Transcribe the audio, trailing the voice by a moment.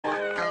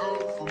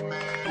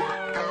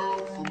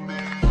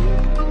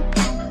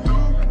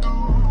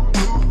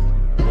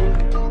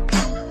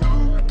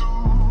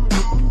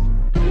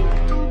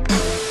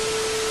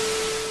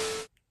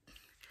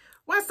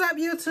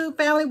YouTube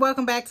family,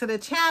 welcome back to the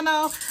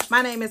channel.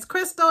 My name is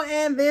Crystal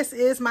and this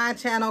is my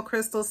channel,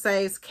 Crystal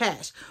Saves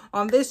Cash.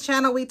 On this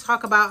channel, we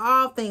talk about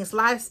all things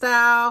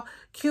lifestyle,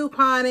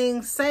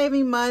 couponing,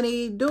 saving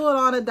money, do it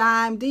on a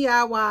dime,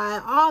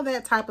 DIY, all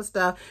that type of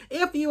stuff.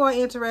 If you are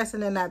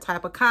interested in that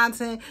type of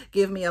content,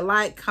 give me a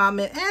like,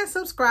 comment, and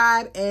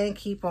subscribe, and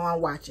keep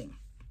on watching.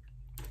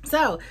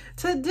 So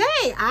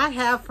today I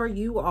have for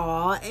you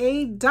all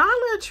a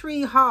Dollar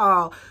Tree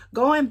haul,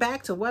 going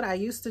back to what I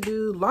used to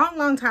do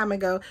long time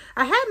ago.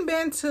 I hadn't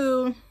been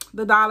to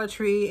the Dollar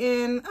Tree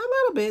in a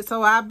little bit,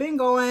 so I've been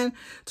going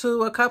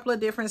to a couple of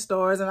different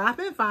stores and I've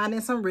been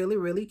finding some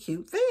really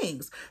cute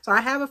things. So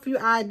I have a few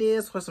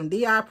ideas for some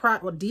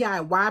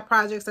DIY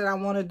projects that I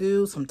want to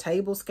do, some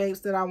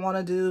tablescapes that I want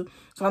to do.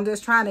 So I'm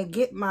just trying to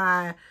get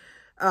my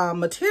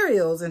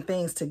materials and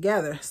things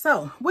together.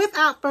 So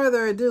without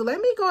further ado, let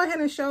me go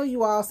ahead and show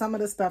you all some of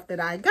the stuff that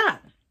I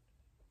got.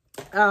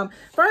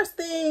 First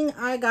thing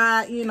I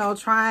got,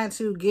 trying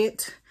to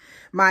get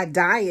my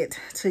diet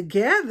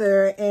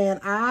together, and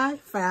I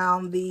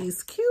found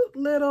these cute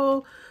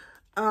little,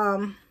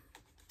 what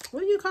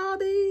do you call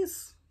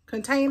these?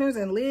 Containers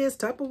and lids,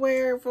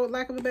 Tupperware for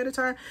lack of a better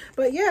term.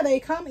 But yeah, they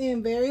come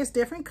in various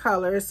different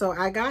colors. So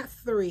I got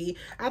 3.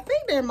 I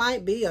think there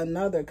might be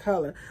another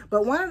color.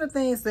 But one of the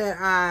things that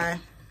I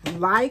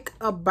like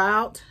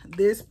about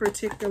this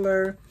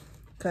particular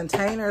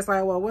container is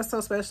like, well, what's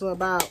so special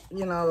about,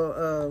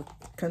 a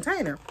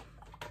container?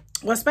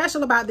 What's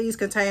special about these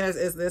containers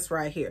is this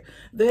right here.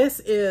 This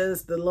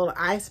is the little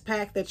ice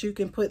pack that you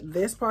can put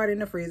this part in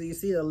the freezer. You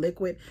see the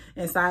liquid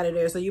inside of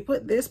there. So you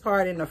put this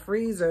part in the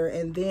freezer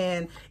and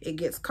then it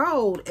gets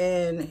cold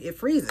and it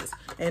freezes.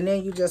 And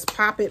then you just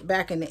pop it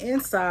back in the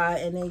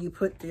inside and then you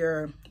put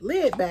your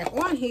lid back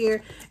on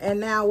here. And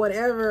now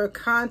whatever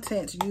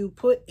content you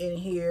put in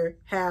here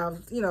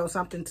have,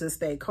 something to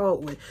stay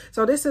cold with.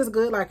 So this is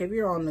good like if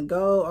you're on the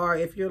go, or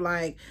if you're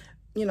like,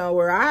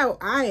 where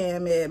I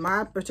am at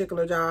my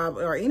particular job,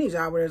 or any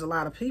job where there's a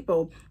lot of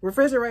people,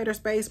 refrigerator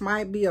space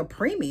might be a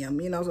premium,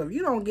 so if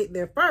you don't get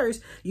there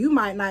first, you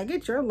might not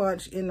get your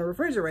lunch in the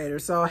refrigerator.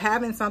 So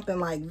having something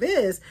like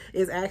this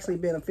is actually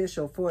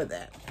beneficial for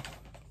that.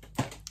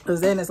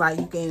 Because then it's like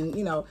you can,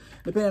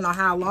 depending on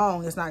how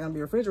long it's not going to be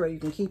refrigerated, you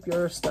can keep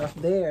your stuff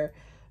there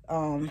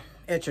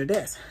at your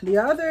desk.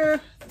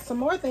 Some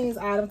more items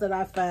that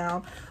I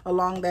found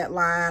along that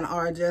line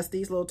are just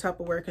these little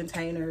Tupperware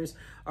containers,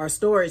 or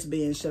storage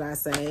bins, should I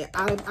say.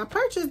 I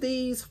purchased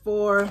these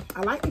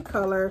I like the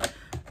color.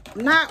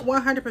 Not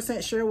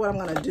 100% sure what I'm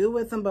going to do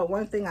with them, but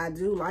one thing I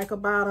do like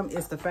about them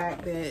is the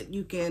fact that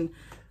you can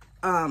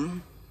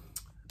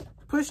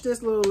push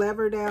this little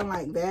lever down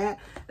like that.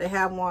 They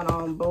have one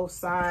on both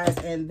sides,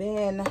 and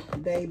then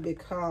they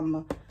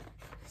become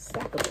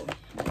stackable.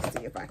 Let's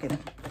see if I can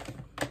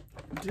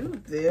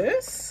do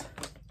this.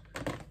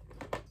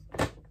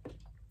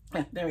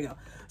 Yeah, there we go.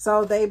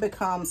 So they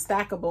become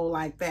stackable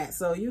like that.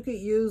 So you could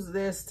use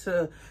this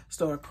to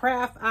store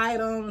craft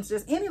items,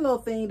 just any little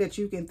thing that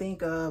you can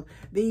think of.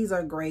 These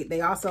are great.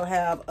 They also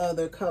have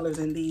other colors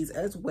in these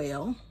as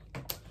well.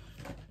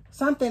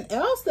 Something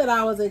else that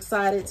I was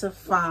excited to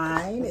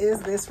find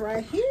is this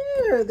right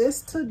here,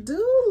 this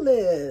to-do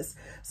list.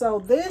 So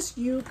this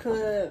you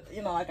could,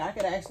 like I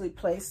could actually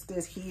place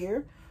this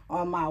here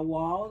on my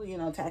wall,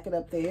 tack it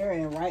up there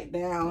and write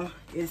down,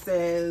 it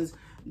says,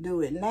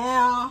 do it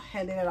now,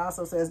 and then it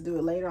also says do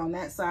it later on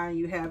that side.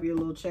 You have your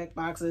little check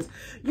boxes.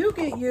 You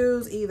could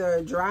use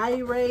either dry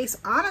erase.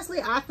 Honestly,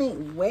 I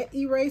think wet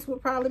erase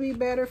would probably be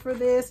better for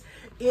this.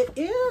 It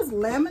is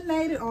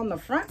laminated on the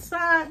front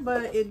side,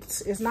 but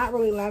it's not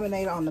really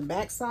laminated on the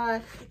back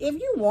side. If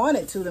you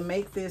wanted to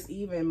make this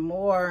even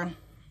more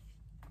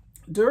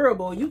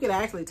durable, you could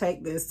actually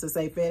take this to,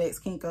 say,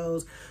 FedEx,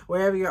 Kinko's,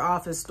 wherever your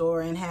office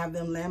store, and have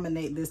them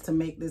laminate this to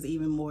make this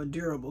even more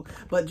durable.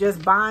 But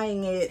just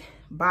buying it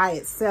by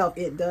itself,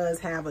 it does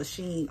have a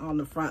sheen on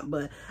the front,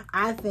 but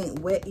I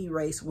think wet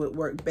erase would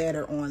work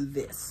better on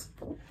this.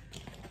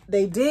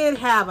 They did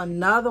have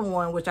another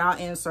one, which I'll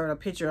insert a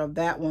picture of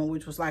that one,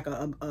 which was like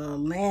a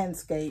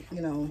landscape,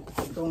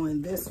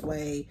 going this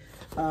way,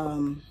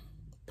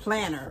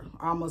 planner,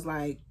 almost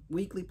like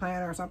weekly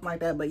planner or something like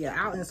that. But yeah,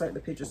 I'll insert the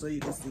picture so you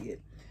can see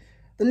it.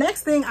 The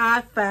next thing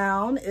I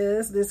found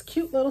is this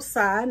cute little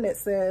sign that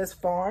says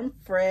Farm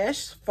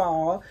Fresh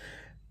Fall.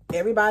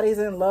 Everybody's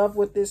in love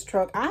with this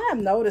truck. I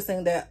am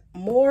noticing that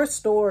more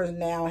stores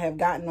now have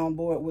gotten on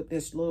board with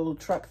this little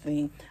truck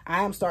thing.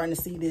 I am starting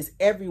to see this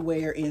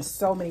everywhere in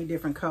so many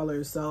different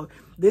colors. So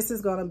this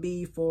is going to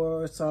be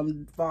for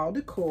some fall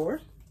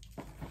decor.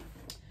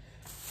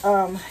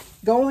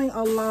 Going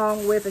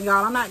along with, and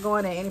y'all, I'm not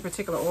going in any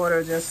particular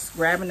order, just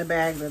grabbing the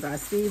bags as I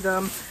see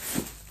them.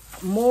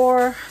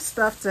 More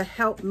stuff to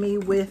help me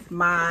with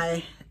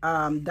my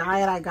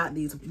diet. I got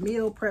these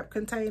meal prep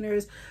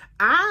containers.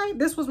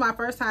 This was my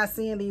first time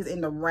seeing these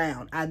in the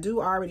round. I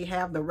do already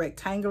have the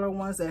rectangular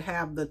ones that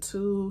have the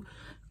 2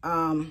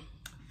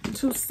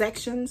 two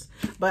sections,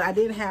 but I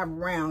didn't have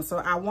round. So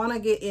I want to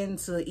get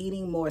into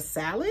eating more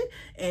salad,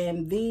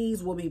 and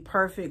these will be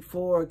perfect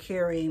for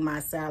carrying my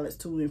salads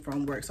to and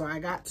from work. So I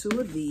got 2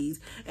 of these,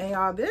 and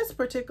y'all, this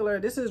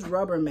is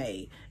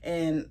Rubbermaid,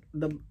 and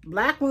the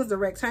black ones, the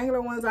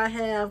rectangular ones I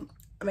have,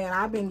 man,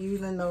 I've been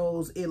using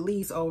those at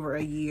least over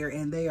a year,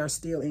 and they are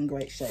still in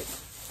great shape.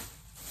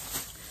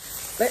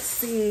 Let's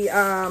see,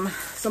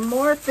 some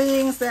more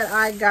things that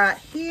I got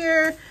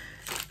here.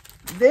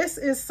 This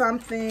is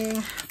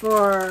something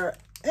for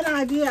an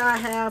idea I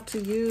have to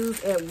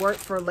use at work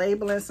for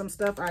labeling some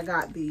stuff. I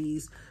got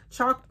these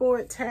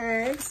chalkboard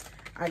tags.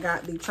 I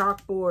got the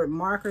chalkboard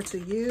marker to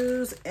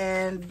use,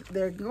 and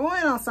they're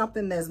going on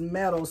something that's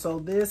metal. So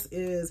this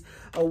is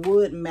a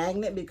wood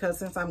magnet, because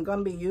since I'm going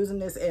to be using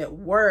this at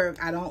work,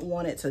 I don't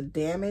want it to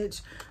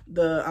damage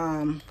the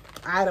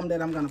item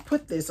that I'm going to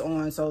put this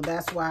on. So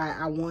that's why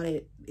I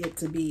wanted it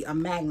to be a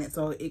magnet,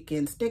 so it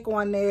can stick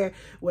on there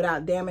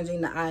without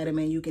damaging the item,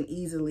 and you can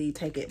easily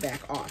take it back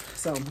off.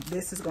 So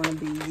this is going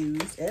to be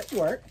used at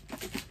work.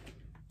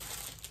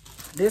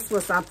 This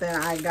was something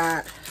I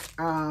got.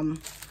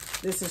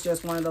 This is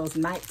just one of those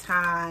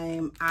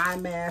nighttime eye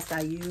masks.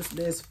 I use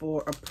this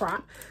for a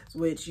prop,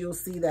 which you'll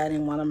see that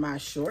in one of my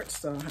shorts.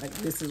 So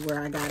this is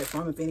where I got it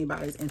from, if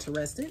anybody's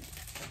interested.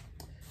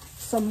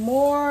 Some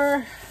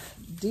more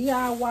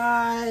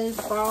DIY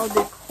fall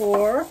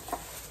decor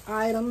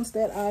items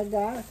that I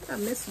got. I think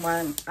I missed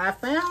one. I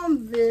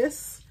found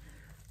this.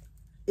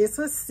 It's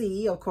a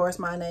C. Of course,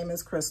 my name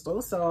is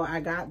Crystal, so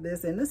I got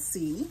this in the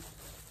C.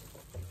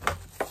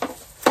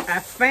 I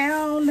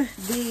found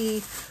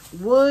the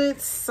wood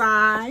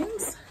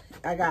signs.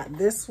 I got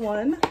this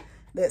one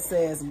that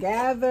says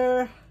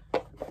gather,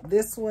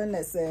 this one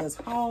that says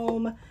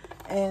home,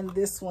 and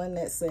this one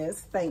that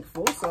says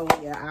thankful. So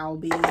yeah, I'll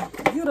be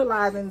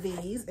utilizing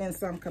these in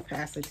some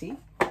capacity.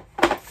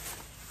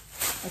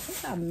 I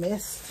think I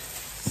missed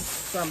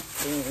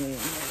something.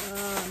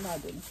 No, I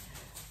didn't.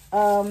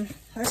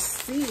 Let's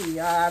see.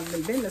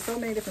 I've been to so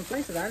many different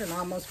places, I done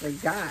almost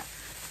forgot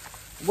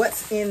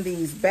what's in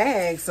these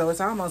bags. So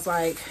it's almost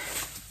like,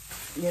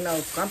 you know,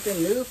 something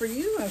new for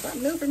you and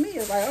something new for me.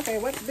 It's like, okay,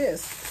 what's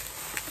this?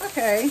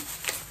 Okay.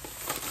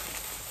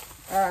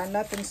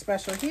 Nothing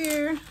special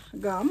here.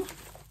 Gum.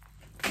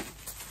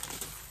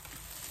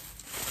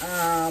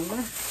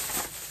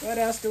 What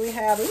else do we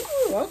have?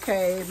 Ooh,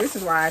 okay. This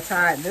is why I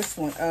tied this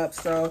one up.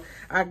 So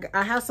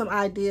I have some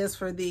ideas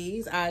for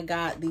these. I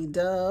got the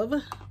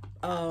Dove.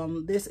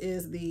 This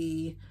is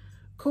the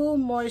Cool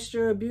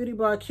Moisture Beauty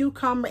Bar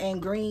Cucumber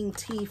and Green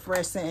Tea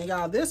Fresh Scent. And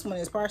y'all, this one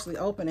is partially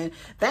open, and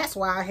that's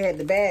why I had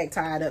the bag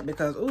tied up,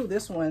 because ooh,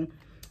 this one,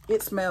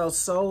 it smells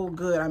so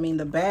good. I mean,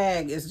 the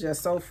bag is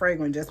just so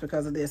fragrant just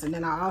because of this. And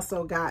then I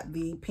also got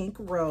the Pink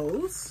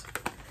Rose.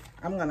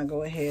 I'm gonna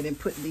go ahead and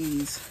put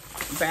these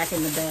back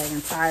in the bag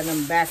and tie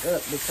them back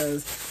up,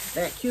 because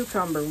that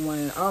cucumber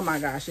one, oh my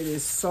gosh, it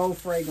is so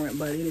fragrant,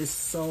 but it is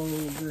so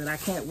good. I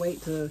can't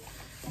wait to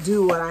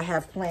do what I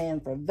have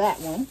planned for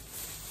that one.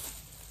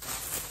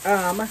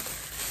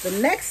 The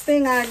next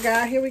thing I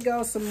got, here we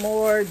go, some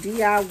more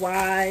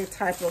DIY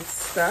type of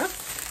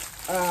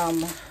stuff.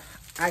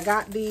 I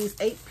got these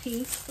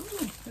 8-piece.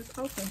 Ooh, it's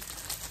open.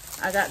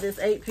 I got this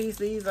 8-piece.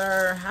 These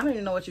are, I don't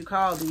even know what you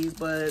call these,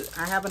 but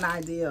I have an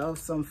idea of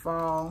some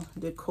fall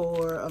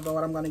decor of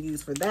what I'm going to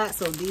use for that.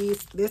 So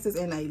this is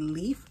in a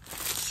leaf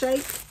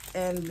shape,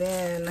 and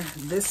then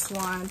this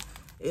one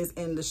is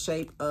in the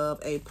shape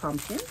of a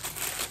pumpkin.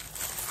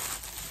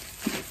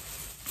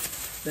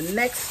 The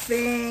next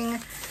thing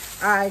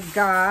I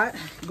got,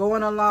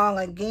 going along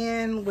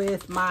again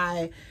with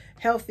my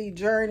healthy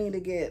journey to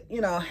get,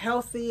 you know,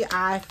 healthy,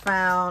 I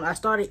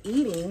started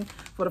eating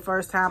for the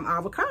first time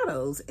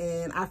avocados,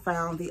 and I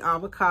found the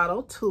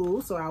avocado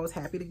tool, so I was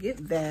happy to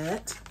get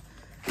that.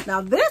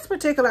 Now, this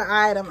particular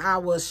item I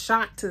was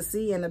shocked to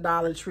see in the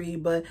Dollar Tree,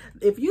 but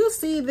if you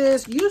see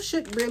this, you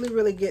should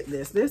really get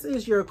this. This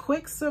is your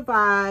Quick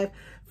Survive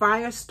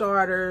fire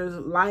starters,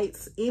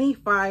 lights any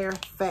fire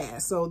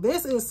fast. So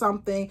this is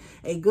something,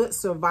 a good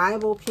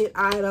survival kit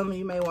item.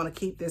 You may want to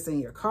keep this in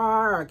your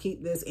car, or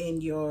keep this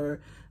in your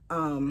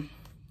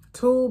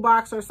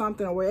toolbox or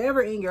something, or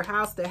wherever in your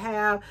house to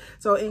have.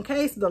 So in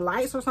case the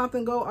lights or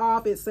something go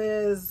off, it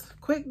says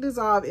Quick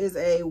Dissolve is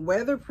a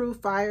weatherproof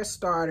fire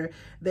starter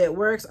that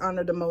works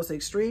under the most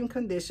extreme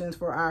conditions.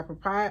 For our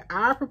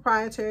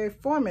proprietary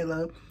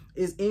formula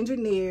is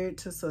engineered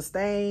to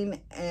sustain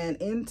an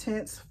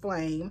intense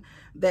flame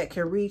that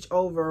can reach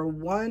over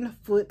 1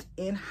 foot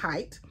in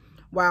height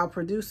while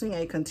producing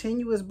a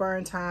continuous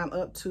burn time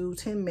up to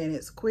 10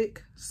 minutes.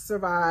 Quick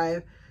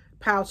Survive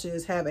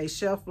pouches have a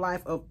shelf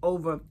life of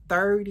over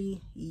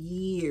 30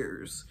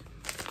 years.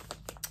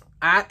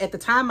 At the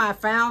time I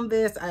found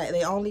this,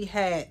 they only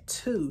had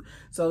 2.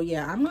 So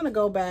yeah, I'm gonna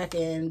go back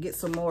and get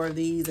some more of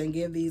these and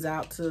give these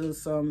out to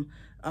some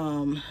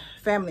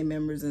family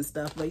members and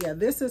stuff. But yeah,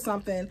 this is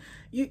something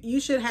you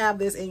should have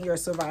this in your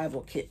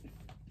survival kit.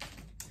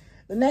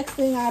 The next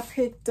thing I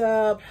picked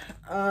up,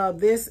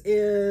 this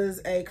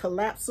is a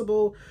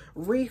collapsible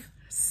reef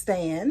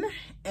stand.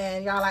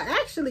 And y'all, I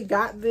actually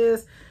got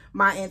this.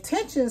 My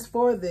intentions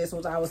for this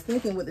was I was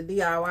thinking with the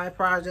DIY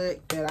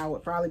project that I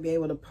would probably be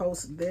able to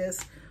post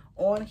this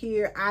on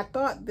here. I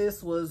thought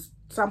this was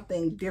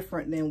something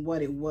different than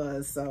what it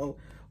was. So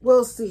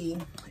we'll see,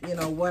 you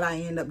know, what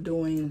I end up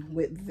doing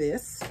with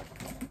this.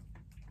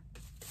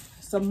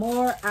 Some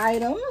more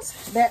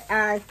items that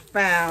I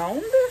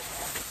found.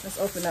 Let's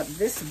open up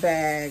this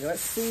bag.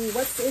 Let's see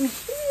what's in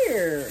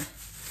here.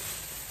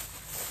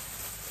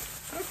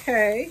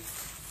 Okay,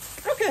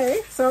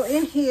 so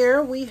in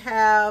here we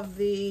have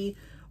the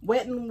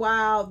Wet n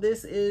Wild.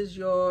 This is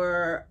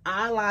your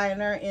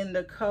eyeliner in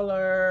the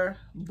color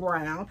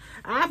brown.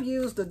 I've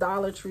used the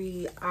Dollar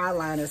Tree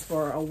eyeliners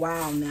for a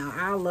while now.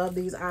 I love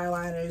these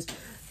eyeliners.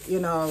 You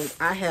know,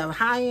 I have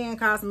high-end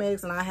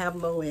cosmetics and I have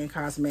low-end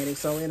cosmetics.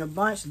 So in a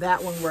bunch,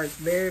 that one works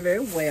very, very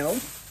well.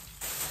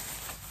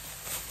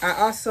 I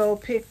also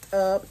picked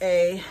up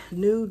a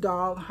new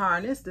dog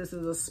harness. This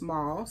is a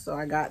small, so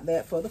I got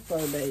that for the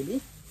fur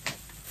baby.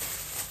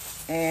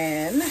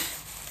 And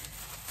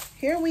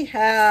here we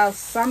have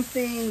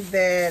something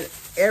that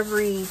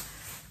every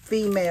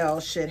female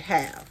should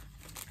have.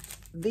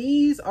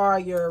 These are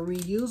your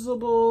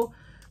reusable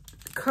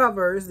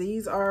covers.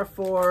 These are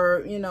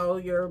for, you know,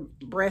 your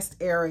breast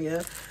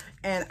area.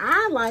 And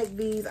I like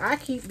these. I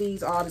keep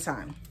these all the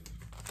time.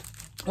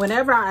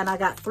 Whenever and I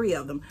got 3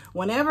 of them.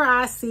 Whenever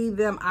I see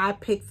them, I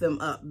pick them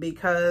up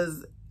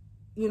because,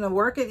 you know,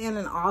 working in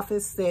an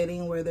office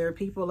setting where there are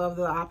people of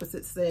the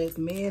opposite sex,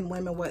 men,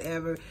 women,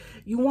 whatever,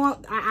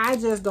 I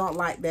just don't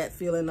like that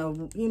feeling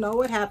of, you know,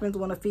 what happens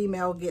when a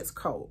female gets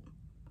cold.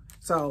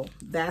 So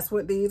that's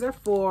what these are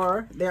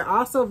for. They're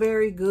also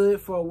very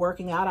good for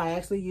working out. I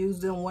actually use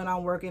them when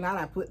I'm working out.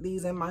 I put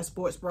these in my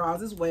sports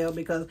bras as well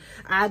because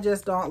I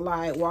just don't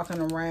like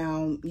walking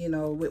around, you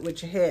know,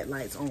 with your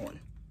headlights on.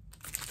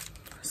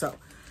 So,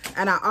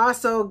 and I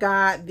also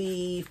got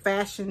the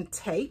fashion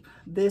tape.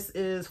 This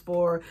is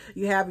for,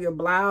 you have your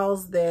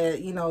blouse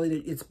that, you know,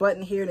 it's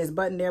buttoned here and it's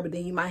buttoned there, but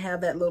then you might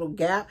have that little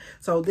gap.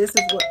 So this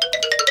is what,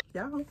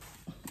 y'all,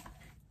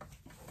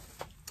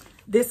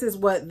 this is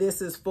what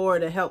this is for,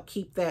 to help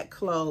keep that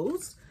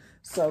closed.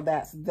 So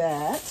that's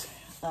that.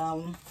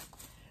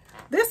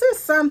 This is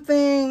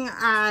something,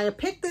 I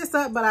picked this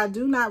up, but I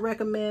do not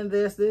recommend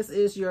this. This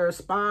is your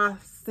spa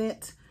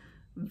scent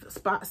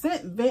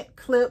vent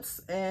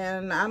clips,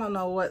 and I don't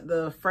know what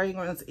the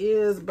fragrance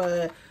is,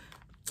 but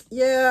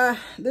yeah,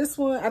 this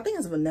one, I think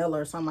it's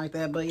vanilla or something like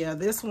that, but yeah,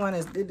 this one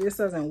is, this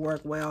doesn't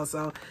work well,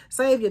 so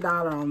save your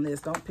dollar on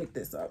this. Don't pick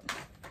this up.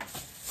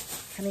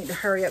 I need to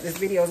hurry up. This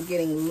video is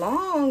getting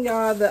long,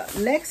 y'all. The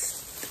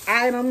next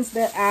items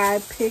that I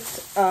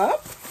picked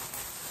up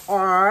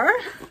are,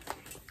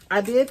 I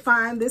did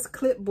find this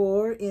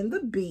clipboard in the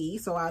B,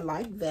 so I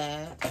like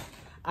that.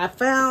 I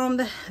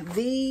found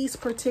these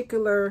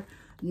particular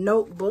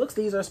notebooks.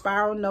 These are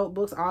spiral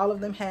notebooks. All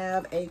of them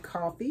have a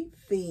coffee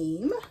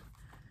theme.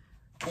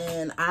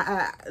 And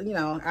you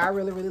know, I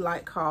really, really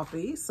like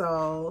coffee.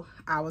 So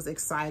I was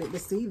excited to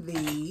see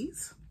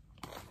these.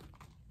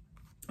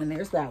 And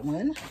there's that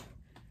one.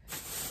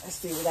 Let's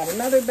see, we got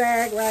another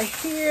bag right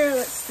here.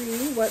 Let's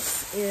see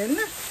what's in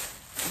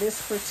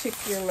this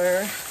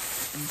particular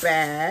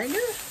bag.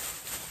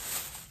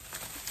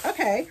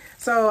 Okay,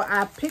 so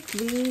I picked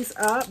these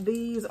up.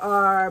 These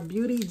are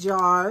beauty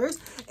jars.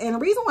 And the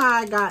reason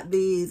why I got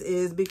these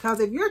is because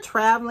if you're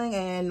traveling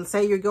and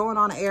say you're going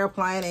on an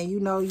airplane and you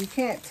know you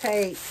can't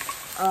take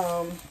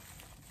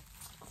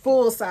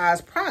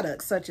full-size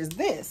products such as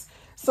this.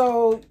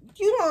 So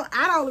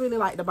I don't really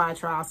like to buy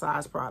trial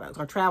size products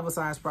or travel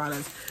size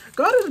products.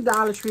 Go to the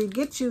Dollar Tree,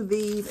 get you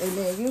these, and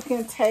then you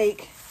can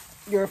take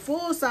your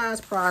full-size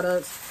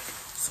products,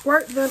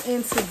 squirt them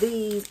into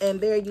these,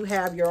 and there you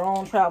have your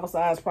own travel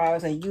size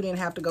products, and you didn't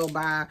have to go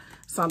buy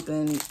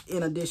something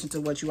in addition to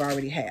what you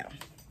already have.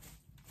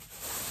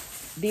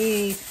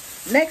 The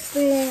next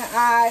thing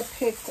I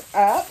picked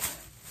up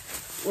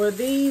were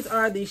these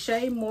are the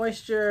Shea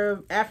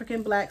Moisture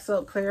African Black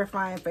Soap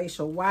Clarifying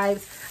Facial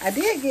Wipes. I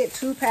did get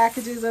 2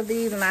 packages of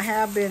these, and I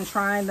have been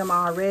trying them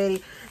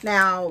already.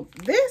 Now,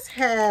 this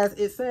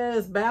it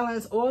says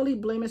balance oily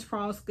blemish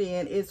prone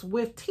skin. It's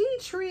with tea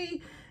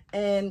tree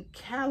and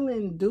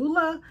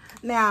calendula.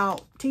 Now,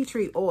 tea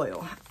tree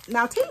oil.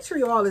 Now, tea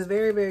tree oil is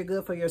very, very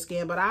good for your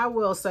skin, but I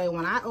will say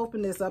when I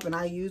opened this up and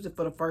I used it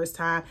for the first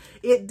time,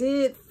 I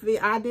did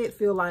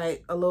feel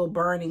like a little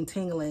burning,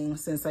 tingling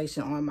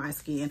sensation on my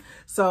skin.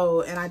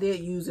 So, and I did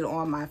use it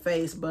on my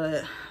face,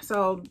 but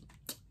so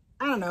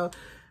I don't know.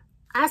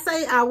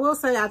 I will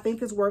say I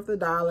think it's worth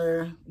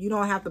 $1. You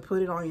don't have to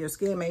put it on your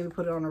skin, maybe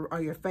put it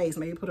on your face,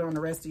 maybe put it on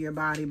the rest of your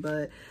body,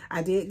 but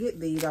I did get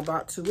these. I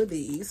bought 2 of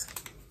these.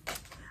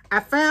 I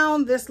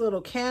found this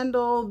little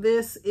candle.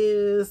 This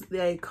is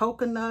a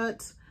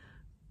coconut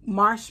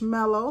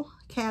marshmallow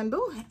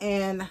candle.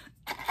 And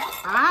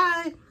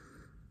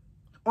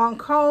on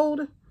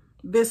cold,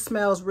 this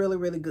smells really,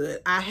 really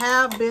good. I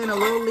have been a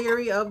little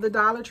leery of the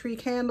Dollar Tree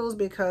candles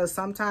because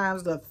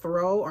sometimes the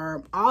throw,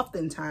 or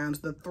oftentimes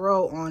the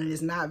throw on it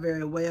is not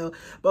very well.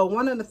 But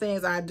one of the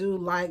things I do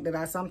like that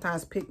I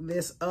sometimes pick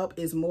this up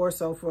is more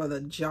so for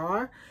the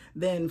jar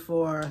than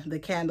for the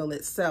candle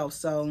itself.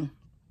 So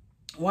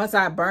once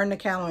I burn the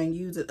candle and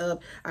use it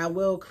up, I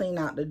will clean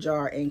out the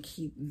jar and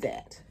keep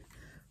that.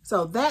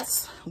 So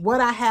that's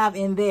what I have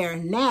in there.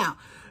 Now,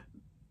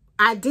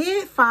 I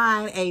did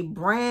find a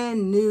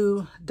brand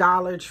new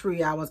Dollar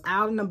Tree. I was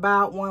out and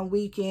about one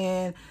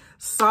weekend,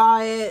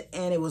 saw it,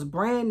 and it was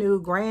brand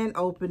new, grand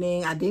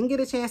opening. I didn't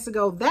get a chance to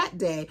go that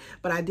day,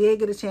 but I did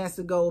get a chance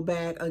to go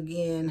back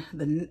again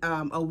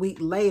a week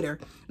later.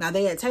 Now,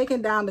 they had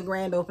taken down the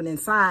grand opening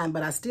sign,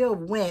 but I still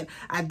went.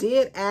 I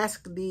did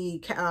ask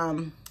the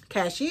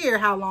cashier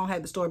how long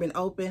had the store been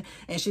open,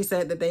 and she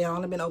said that they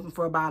only been open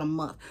for about a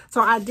month. So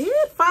I did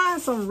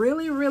find some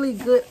really, really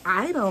good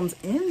items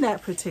in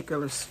that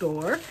particular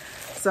store.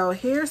 So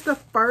here's the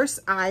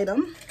first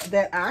item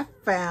that I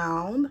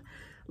found.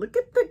 Look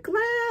at the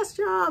glass,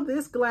 y'all.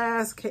 This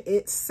glass,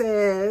 it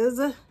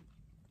says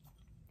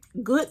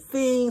good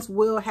things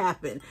will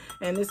happen,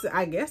 and this,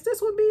 I guess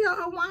this would be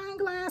a wine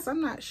glass.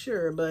 I'm not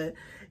sure, but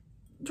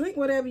drink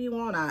whatever you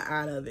want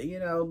out of it, you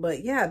know.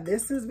 But yeah,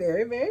 this is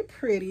very, very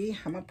pretty.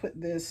 I'm gonna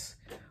put this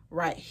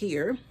right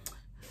here.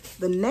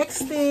 The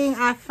next thing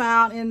I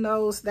found in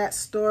that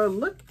store,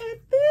 look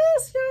at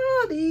this,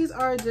 y'all. These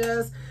are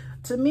just,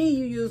 to me,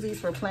 you use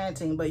these for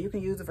planting, but you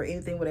can use it for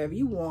anything, whatever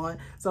you want.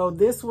 So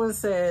this one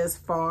says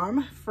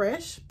farm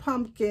fresh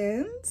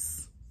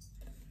pumpkins.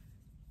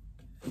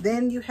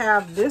 Then you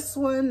have this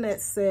one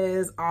that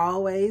says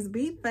always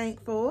be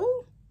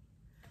thankful.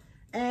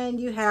 And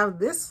you have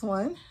this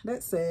one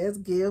that says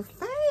give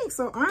thanks.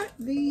 So aren't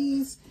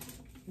these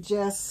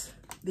just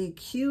the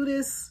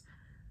cutest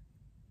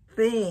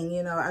thing?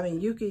 You know, I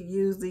mean, you could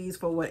use these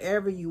for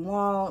whatever you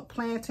want,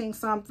 planting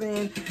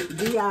something,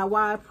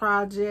 DIY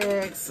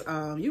projects.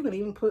 You can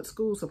even put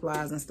school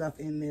supplies and stuff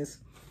in this.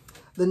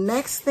 The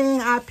next thing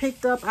I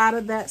picked up out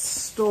of that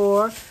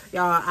store,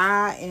 y'all,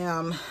 I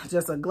am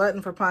just a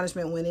glutton for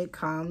punishment when it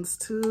comes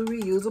to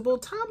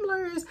reusable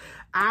tumblers.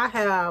 I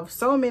have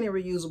so many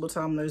reusable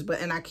tumblers,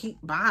 and I keep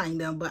buying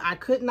them, but I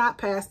could not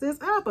pass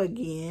this up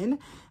again.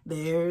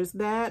 There's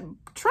that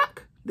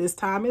truck. This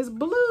time it's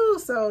blue.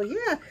 So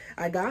yeah,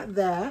 I got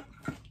that.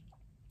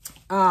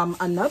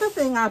 Another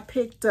thing I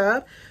picked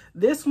up,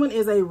 this one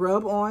is a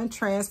rub-on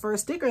transfer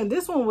sticker, and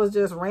this one was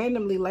just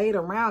randomly laid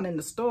around in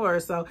the store.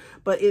 So,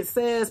 but it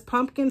says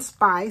pumpkin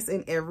spice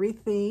and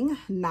everything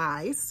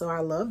nice. So I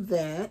love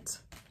that.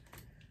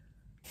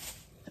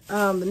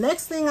 The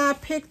next thing I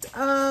picked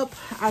up,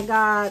 I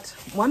got,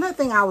 one other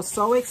thing I was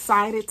so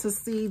excited to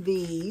see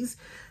these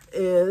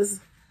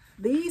is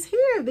these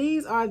here.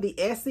 These are the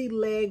Essie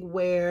leg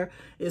wear.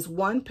 It's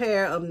one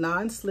pair of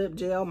non-slip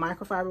gel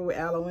microfiber with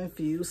aloe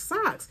infused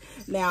socks.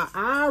 Now,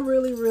 I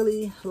really,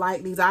 really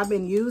like these. I've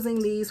been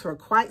using these for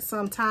quite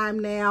some time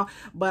now,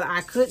 but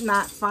I could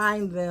not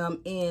find them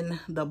in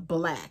the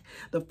black.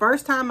 The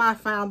first time I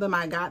found them,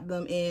 I got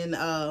them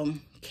in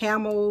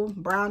camel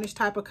brownish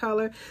type of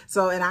color.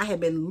 So, and I had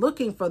been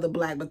looking for the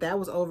black, but that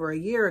was over a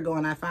year ago,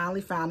 and I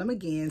finally found them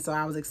again. So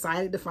I was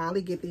excited to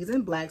finally get these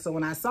in black. So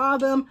when I saw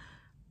them,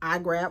 I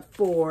grabbed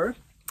 4.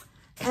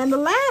 And the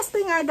last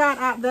thing I got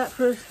out that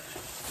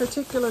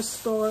particular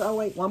store, oh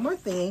wait, one more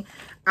thing.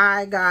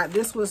 I got,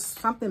 this was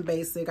something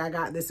basic. I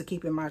got this to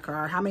keep in my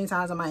car. How many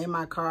times am I in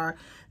my car,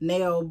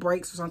 nail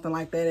breaks or something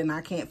like that, and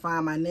I can't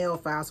find my nail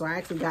file? So I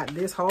actually got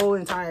this whole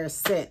entire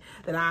set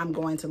that I'm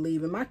going to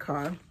leave in my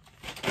car.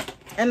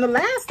 And the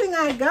last thing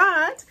I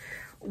got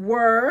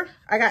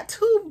I got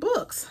 2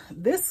 books.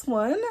 This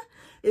one,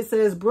 it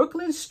says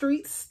Brooklyn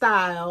Street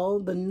Style,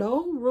 the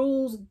No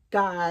Rules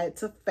Guide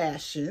to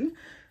Fashion.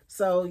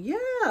 So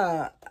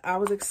yeah, I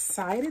was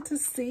excited to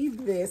see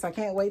this. I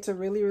can't wait to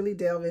really, really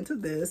delve into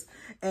this.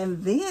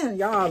 And then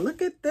y'all,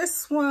 look at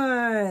this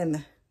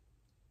one.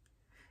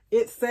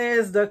 It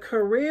says the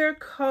career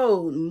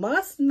code,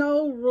 must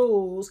know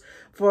rules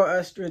for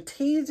a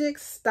strategic,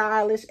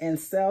 stylish, and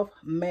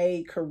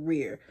self-made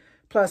career.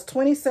 Plus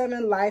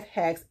 27 life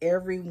hacks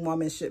every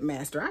woman should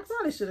master. I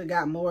probably should have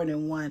got more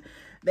than one.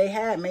 They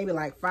had maybe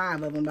like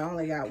 5 of them, but I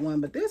only got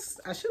 1. But this,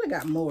 I should have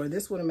got more.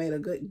 This would have made a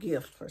good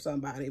gift for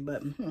somebody.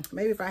 But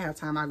maybe if I have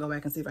time, I'll go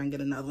back and see if I can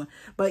get another one.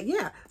 But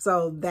yeah,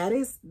 so that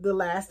is the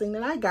last thing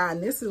that I got.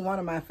 And this is one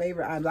of my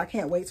favorite items. I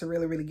can't wait to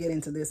really, really get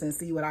into this and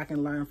see what I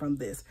can learn from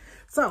this.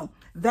 So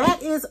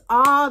that is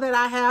all that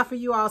I have for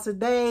you all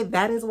today.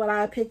 That is what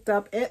I picked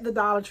up at the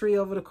Dollar Tree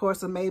over the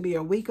course of maybe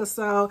a week or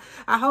so.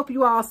 I hope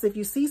you all, if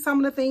you see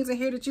some of the things in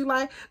here that you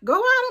like, go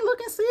out and look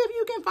and see if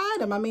you can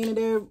find them. I mean,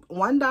 they're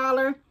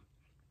 $1.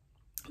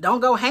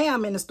 Don't go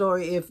ham in the store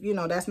if, you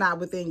know, that's not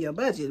within your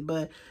budget,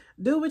 but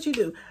do what you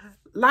do.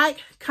 Like,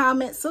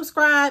 comment,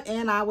 subscribe,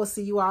 and I will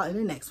see you all in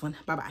the next one.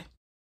 Bye-bye.